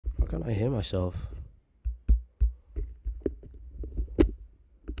don't I hear myself?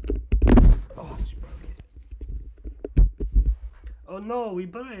 Oh, I just broke it. Oh no, we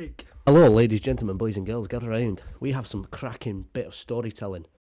break. Hello, ladies, gentlemen, boys and girls, gather around. We have some cracking bit of storytelling.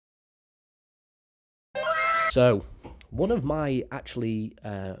 So, one of my actually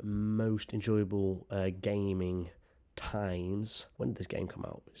most enjoyable gaming times. When did this game come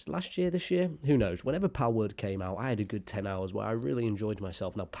out? It's last year, this year? Who knows? Whenever PalWorld came out, I had a good 10 hours where I really enjoyed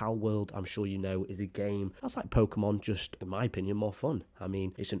myself. Now, PalWorld, I'm sure you know, is a game that's like Pokemon, just, in my opinion, more fun. I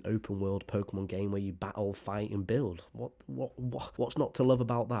mean, it's an open world Pokemon game where you battle, fight, and build. What's not to love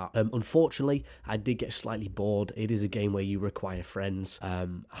about that? Unfortunately, I did get slightly bored. It is a game where you require friends.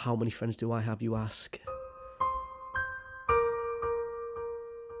 How many friends do I have, you ask?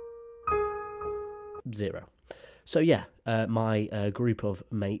 0. So yeah, my group of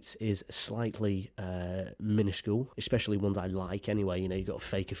mates is slightly minuscule, especially ones I like anyway. You know, you've got to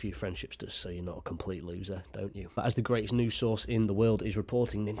fake a few friendships just so you're not a complete loser, don't you? But as the greatest news source in the world is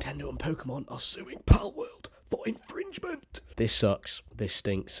reporting, Nintendo and Pokemon are suing PalWorld for infringement. This sucks. This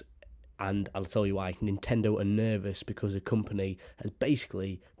stinks. And I'll tell you why. Nintendo are nervous because the company has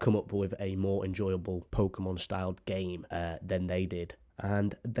basically come up with a more enjoyable Pokemon-styled game than they did.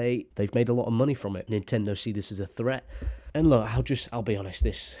 And they've made a lot of money from it. Nintendo see this as a threat. And look, I'll be honest,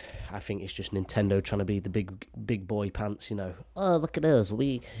 I think it's just Nintendo trying to be the big boy pants, you know. Oh, look at us.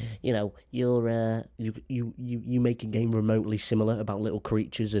 You make a game remotely similar about little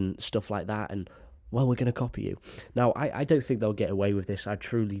creatures and stuff like that, and well, we're going to copy you. Now, I don't think they'll get away with this. I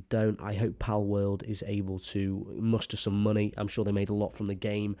truly don't. I hope PalWorld is able to muster some money. I'm sure they made a lot from the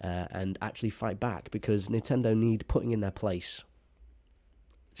game and actually fight back, because Nintendo need putting in their place.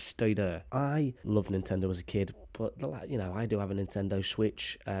 Stay there. I loved Nintendo as a kid, but you know, I do have a Nintendo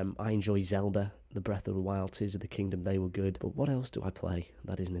Switch. I enjoy Zelda, the Breath of the Wild, Tears of the Kingdom. They were good, but what else do I play?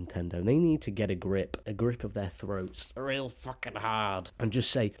 That is Nintendo. They need to get a grip of their throats, real fucking hard, and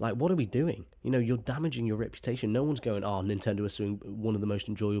just say, like, what are we doing? You know, you're damaging your reputation. No one's going, oh, Nintendo is doing one of the most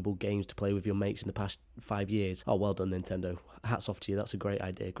enjoyable games to play with your mates in the past 5 years. Oh, well done, Nintendo. Hats off to you. That's a great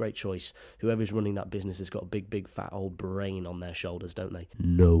idea. Great choice. Whoever's running that business has got a big, fat old brain on their shoulders, don't they?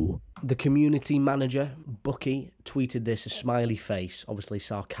 No. The community manager, Bucky, tweeted this, a smiley face, obviously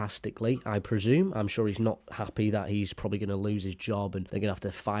sarcastically, I presume. I'm sure he's not happy that he's probably going to lose his job and they're going to have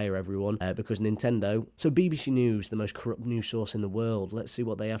to fire everyone because Nintendo. So BBC News, the most corrupt news source in the world, let's see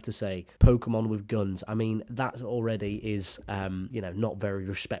what they have to say. Pokemon with guns. I mean, that already is, you know, not very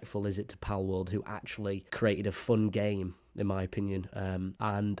respectful, is it, to PalWorld, who actually created a fun game, in my opinion,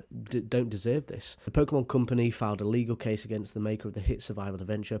 and don't deserve this. The Pokemon Company filed a legal case against the maker of the hit survival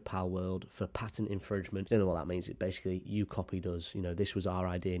adventure, PalWorld, for patent infringement. Don't know what that means. It basically, you copied us. You know, this was our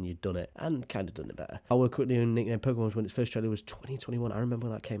idea and you'd done it, and kind of done it better. I will quickly nickname Pokemon when its first trailer was 2021. I remember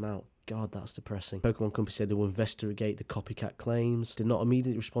when that came out. God, that's depressing. Pokemon Company said they will investigate the copycat claims. Did not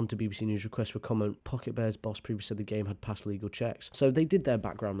immediately respond to BBC News' request for comment. Pocket Bear's boss previously said the game had passed legal checks. So they did their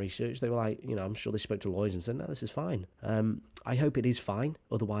background research. They were like, you know, I'm sure they spoke to lawyers and said, no, this is fine. I hope it is fine.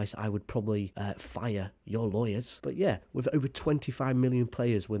 Otherwise, I would probably fire your lawyers. But yeah, with over 25 million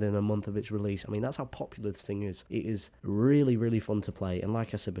players within a month of its release, I mean, that's how popular this thing is. It is really, really fun to play. And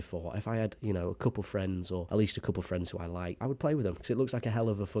like I said before, if I had, you know, a couple friends, or at least a couple friends who I like, I would play with them, because it looks like a hell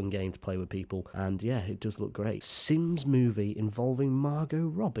of a fun game to play with people. And yeah, it does look great. Sims movie involving Margot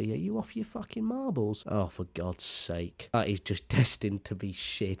Robbie. Are you off your fucking marbles? Oh, for God's sake. That is just destined to be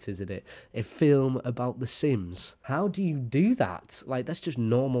shit, isn't it? A film about The Sims. How do you do that? Like, that's just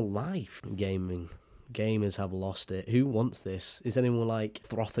normal life. Gaming. Gamers have lost it. Who wants this? Is anyone, like,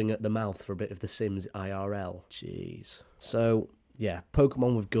 frothing at the mouth for a bit of The Sims IRL? Jeez. So yeah,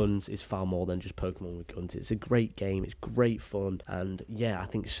 Pokemon with guns is far more than just Pokemon with guns. It's a great game. It's great fun. And yeah, I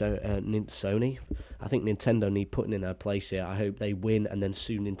think Sony, I think Nintendo need putting in their place here. I hope they win and then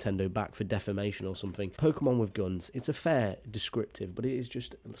sue Nintendo back for defamation or something. Pokemon with guns, it's a fair descriptive, but it is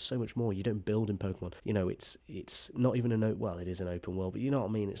just so much more. You don't build in Pokemon. You know, it's not even well, it is an open world, but you know what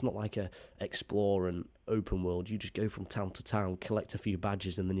I mean? It's not like a explore and open world. You just go from town to town, collect a few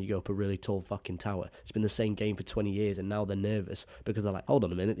badges, and then you go up a really tall fucking tower. It's been the same game for 20 years, and now they're nervous because they're like, hold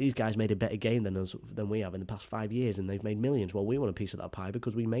on a minute, these guys made a better game than we have in the past 5 years, and they've made millions. Well, we want a piece of that pie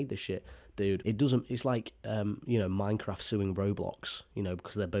because we made this shit, dude. It's like you know, Minecraft suing Roblox, you know,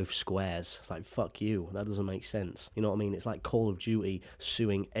 because they're both squares. It's like, fuck you, that doesn't make sense. You know what I mean? It's like Call of Duty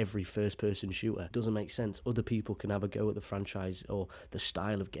suing every first person shooter. It doesn't make sense. Other people can have a go at the franchise or the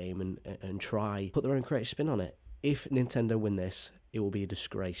style of game and try put their own creative spin on it. If Nintendo win this, it will be a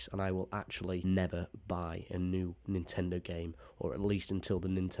disgrace, and I will actually never buy a new Nintendo game, or at least until the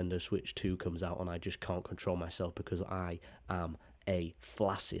Nintendo Switch 2 comes out, and I just can't control myself because I am a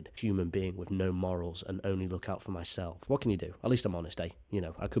flaccid human being with no morals and only look out for myself. What can you do? At least I'm honest, eh? You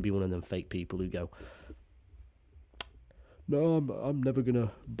know, I could be one of them fake people who go, no, I'm never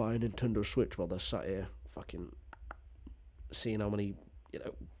gonna buy a Nintendo Switch while they're sat here fucking seeing how many, you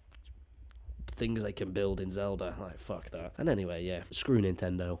know, things they can build in Zelda. Like, fuck that. And anyway, yeah, screw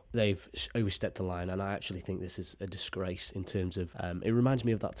Nintendo. They've overstepped a line, and I actually think this is a disgrace in terms of, it reminds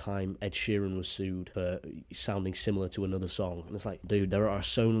me of that time Ed Sheeran was sued for sounding similar to another song. And it's like, dude, there are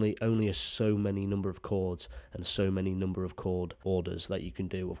only so many number of chords and so many number of chord orders that you can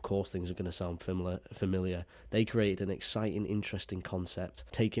do. Of course, things are going to sound familiar. They created an exciting, interesting concept,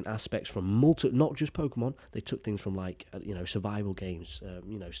 taking aspects from not just Pokemon. They took things from, like, you know, survival games,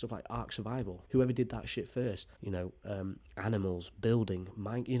 you know, stuff like Ark Survival. Whoever did that shit first, you know, animals, building,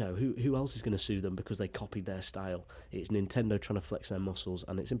 you know, who else is going to sue them because they copied their style? It's Nintendo trying to flex their muscles,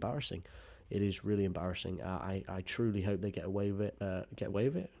 and it's embarrassing. It is really embarrassing. I truly hope they get away with it. Get away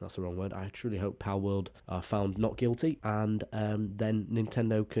with it? That's the wrong word. I truly hope PalWorld are found not guilty, and then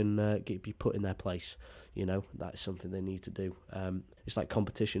Nintendo can be put in their place. You know, that's something they need to do. It's like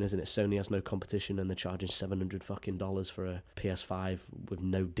competition, isn't it? Sony has no competition, and they're charging $700 fucking for a PS5 with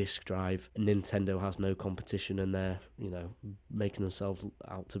no disc drive. Nintendo has no competition, and they're, you know, making themselves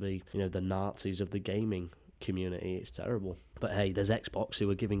out to be, you know, the Nazis of the gaming community. It's terrible. But hey, there's Xbox who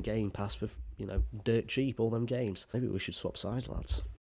are giving Game Pass for, you know, dirt cheap, all them games. Maybe we should swap sides, lads.